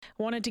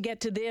Wanted to get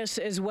to this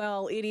as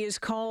well. It is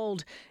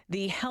called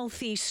the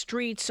Healthy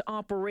Streets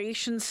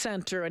Operations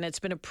Center, and it's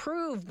been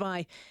approved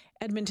by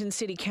Edmonton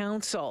City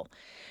Council.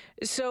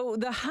 So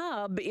the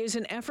hub is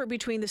an effort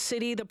between the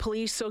city, the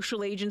police,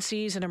 social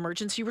agencies, and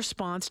emergency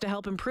response to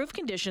help improve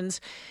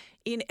conditions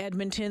in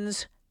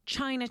Edmonton's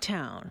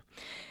Chinatown.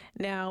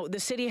 Now, the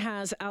city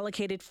has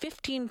allocated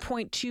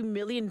 $15.2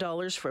 million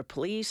for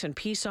police and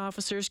peace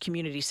officers,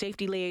 community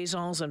safety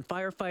liaisons, and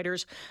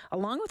firefighters,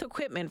 along with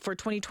equipment for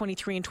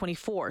 2023 and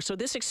 24. So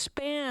this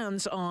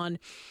expands on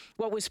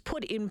what was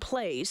put in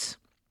place,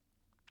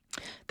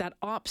 that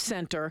ops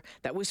center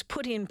that was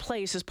put in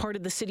place as part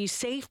of the city's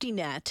safety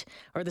net,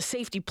 or the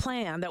safety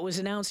plan that was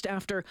announced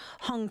after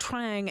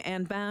Trang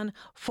and Ban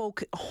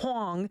Phuoc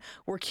Hoang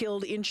were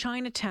killed in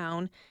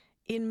Chinatown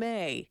in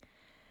May.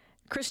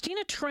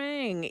 Christina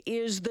Trang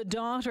is the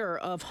daughter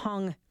of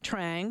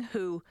Trang,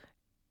 who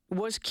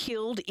was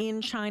killed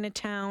in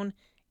Chinatown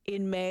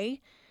in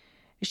May.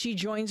 She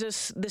joins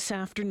us this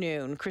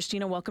afternoon.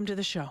 Christina, welcome to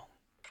the show.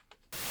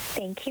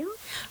 Thank you.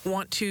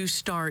 Want to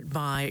start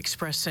by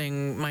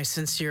expressing my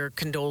sincere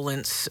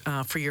condolence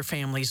for your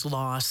family's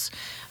loss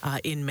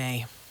in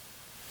May.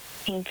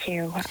 Thank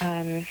you.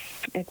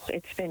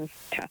 It's been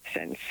tough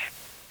since.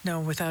 No,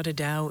 without a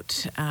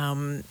doubt.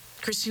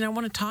 Christina, I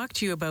want to talk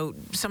to you about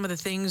some of the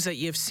things that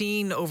you've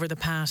seen over the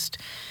past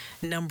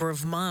number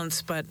of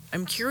months, but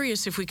I'm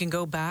curious if we can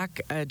go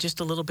back just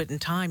a little bit in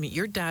time.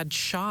 Your dad's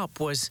shop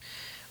was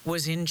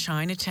in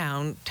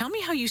Chinatown. Tell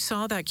me how you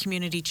saw that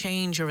community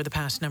change over the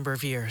past number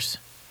of years.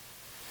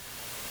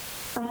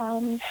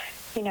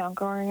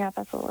 Growing up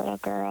as a little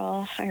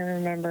girl, I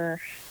remember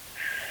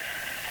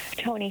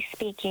Tony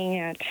speaking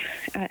at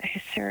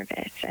his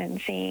service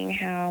and seeing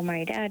how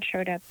my dad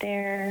showed up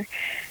there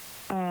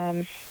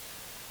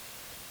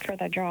for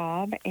the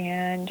job,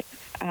 and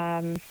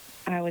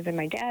I was in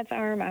my dad's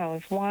arm. I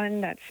was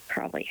one. That's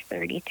probably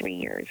 33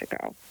 years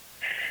ago,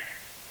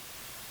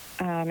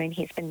 and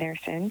he's been there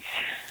since.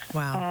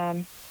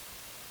 Wow.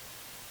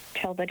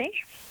 Till the day.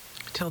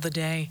 Till the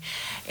day.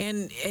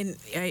 And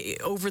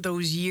over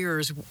those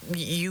years,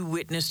 you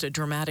witnessed a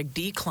dramatic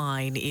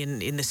decline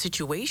in the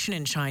situation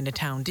in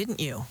Chinatown, didn't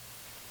you?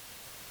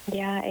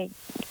 Yeah, it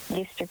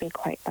used to be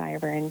quite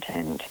vibrant,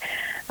 and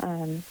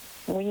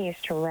we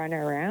used to run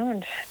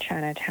around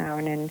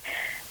Chinatown and,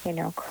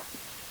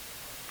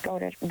 go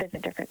to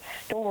visit different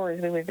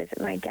stores. We would visit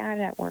my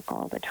dad at work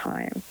all the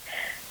time.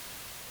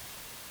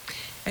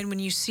 And when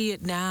you see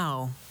it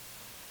now,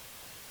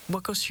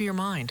 what goes through your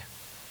mind?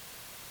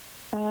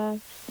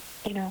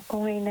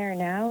 Going there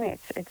now,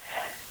 it's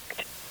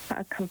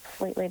a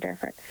completely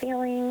different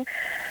feeling.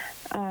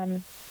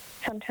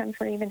 Sometimes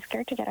we're even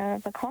scared to get out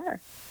of the car.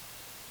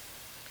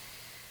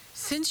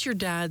 Since your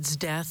dad's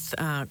death,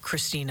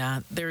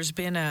 Christina, there's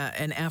been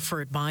an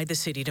effort by the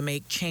city to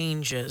make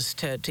changes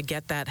to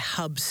get that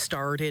hub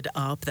started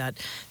up, that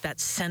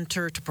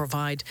center to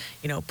provide,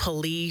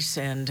 police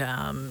and,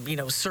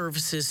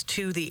 services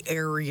to the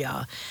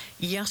area.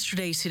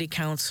 Yesterday, City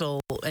Council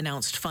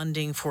announced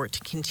funding for it to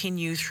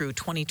continue through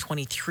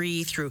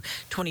 2023, through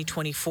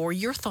 2024.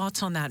 Your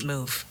thoughts on that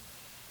move?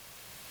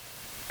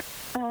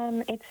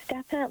 It's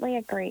definitely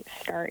a great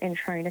start in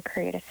trying to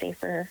create a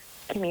safer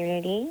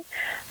community,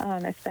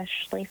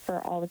 especially for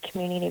all the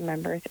community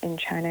members in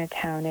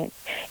Chinatown.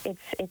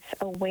 It's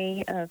a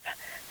way of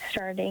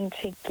starting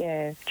to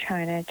give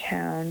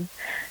Chinatown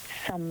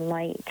some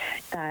light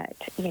that,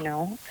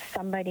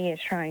 somebody is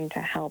trying to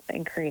help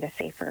and create a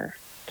safer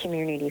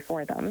community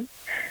for them.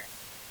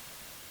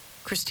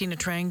 Christina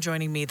Trang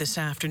joining me this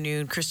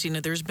afternoon. Christina,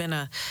 there's been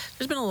a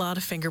lot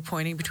of finger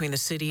pointing between the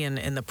city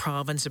and the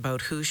province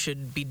about who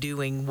should be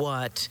doing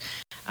what.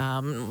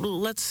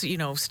 Let's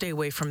stay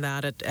away from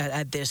that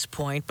at this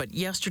point. But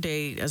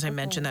yesterday, as I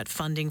mentioned, that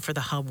funding for the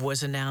hub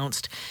was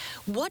announced.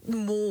 What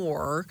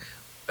more?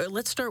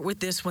 Let's start with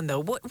this one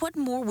though. What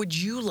more would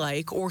you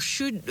like, or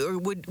do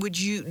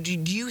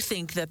you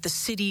think that the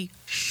city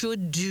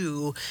should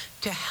do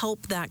to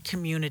help that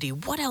community?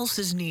 What else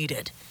is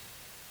needed?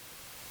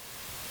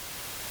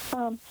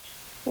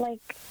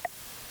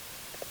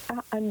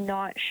 I'm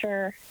not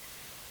sure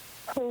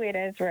who it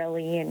is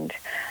really, and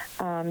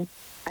I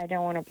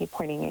don't want to be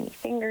pointing any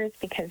fingers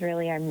because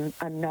really I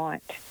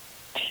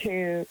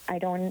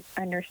don't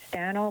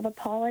understand all the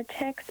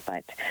politics,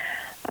 but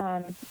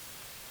I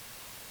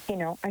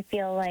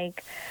feel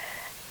like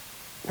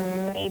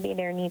maybe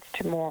there needs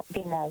to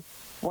be more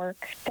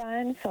work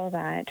done so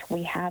that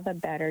we have a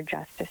better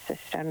justice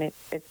system.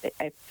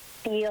 I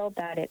feel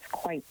that it's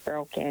quite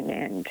broken,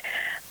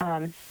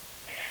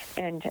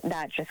 and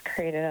that just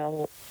created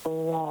a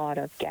lot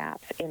of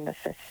gaps in the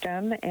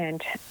system,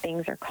 and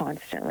things are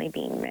constantly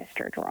being missed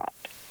or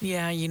dropped.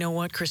 Yeah, you know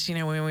what,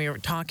 Christina, when we were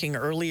talking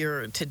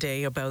earlier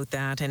today about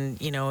that, and,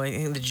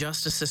 the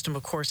justice system,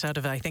 of course, out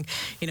of, I think,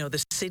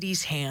 the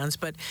city's hands,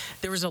 but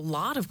there was a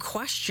lot of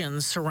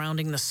questions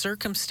surrounding the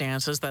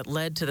circumstances that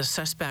led to the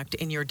suspect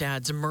in your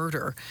dad's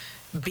murder.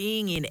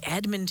 being in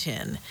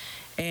Edmonton.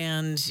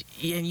 And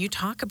you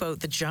talk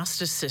about the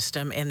justice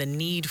system and the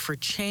need for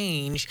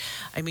change.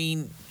 I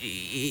mean,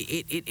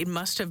 it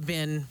must have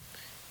been,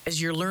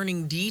 as you're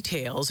learning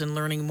details and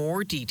learning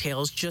more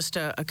details, just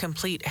a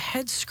complete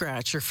head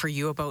scratcher for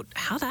you about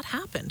how that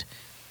happened.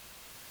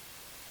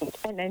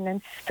 And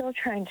I'm still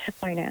trying to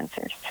find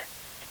answers.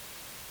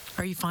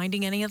 Are you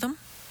finding any of them?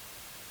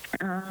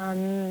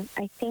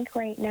 I think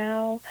right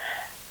now,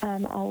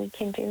 all we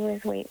can do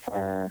is wait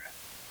for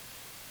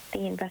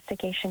the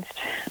investigations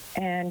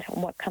and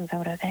what comes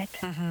out of it.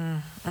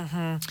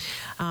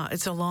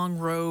 It's a long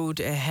road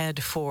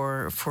ahead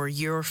for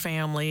your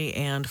family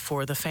and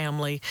for the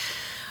family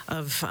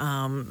of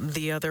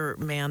the other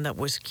man that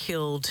was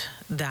killed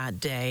that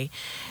day.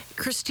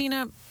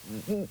 Christina,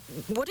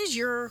 what is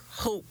your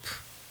hope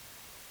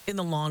in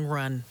the long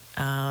run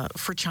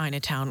for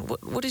Chinatown?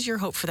 What is your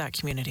hope for that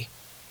community?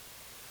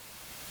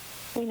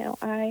 You know,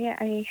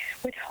 I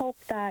would hope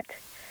that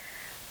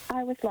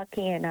I was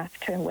lucky enough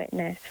to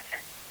witness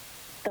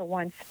the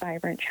once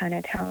vibrant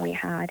Chinatown we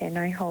had, and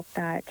I hope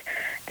that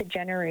the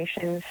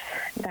generations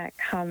that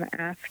come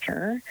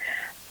after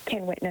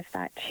can witness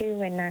that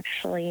too and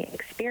actually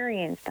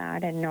experience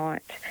that and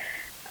not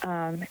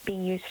be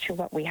used to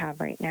what we have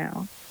right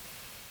now.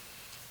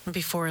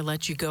 Before I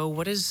let you go,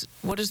 what is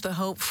the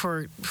hope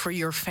for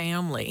your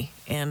family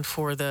and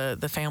for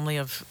the family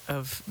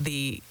of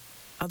the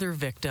other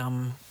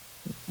victim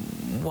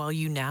while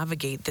you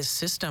navigate this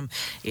system?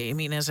 I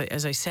mean, as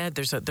I said,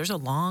 there's a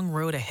long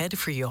road ahead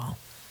for you all.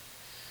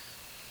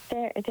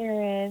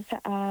 There is.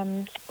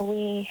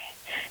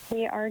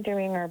 We are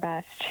doing our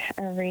best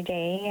every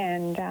day,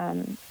 and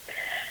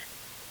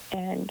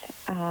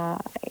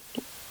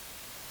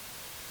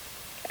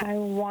I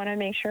want to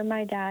make sure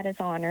my dad is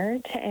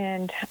honored,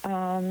 and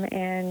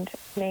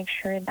make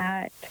sure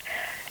that,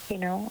 you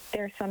know,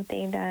 there's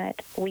something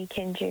that we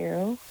can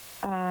do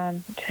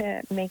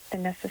to make the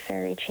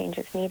necessary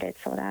changes needed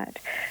so that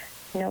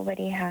no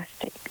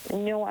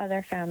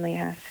other family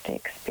has to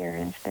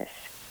experience this.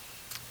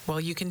 Well,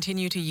 you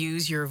continue to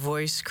use your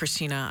voice,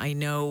 Christina. I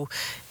know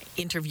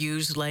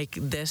interviews like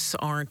this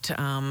aren't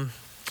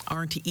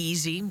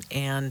easy,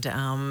 and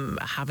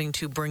having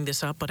to bring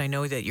this up, but I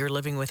know that you're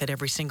living with it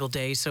every single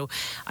day. So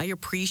I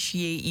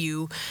appreciate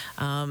you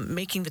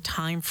making the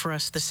time for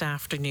us this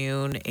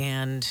afternoon,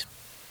 and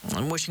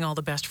I'm wishing all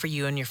the best for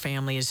you and your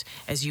family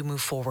as you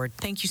move forward.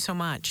 Thank you so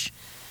much.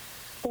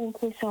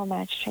 Thank you so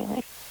much,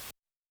 Shayla.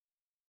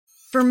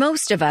 For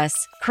most of us,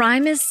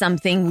 crime is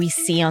something we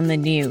see on the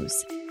news.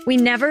 We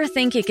never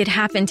think it could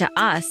happen to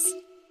us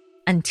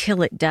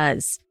until it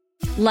does.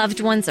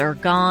 Loved ones are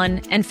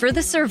gone, and for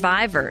the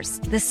survivors,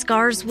 the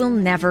scars will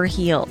never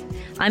heal.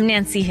 I'm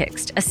Nancy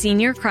Hixt, a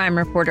senior crime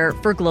reporter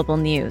for Global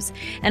News.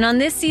 And on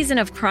this season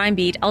of Crime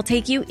Beat, I'll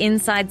take you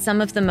inside some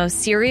of the most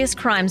serious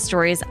crime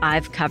stories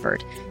I've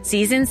covered.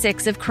 Season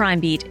 6 of Crime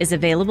Beat is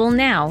available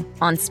now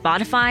on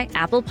Spotify,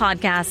 Apple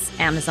Podcasts,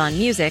 Amazon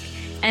Music,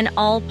 and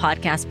all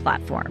podcast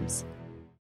platforms.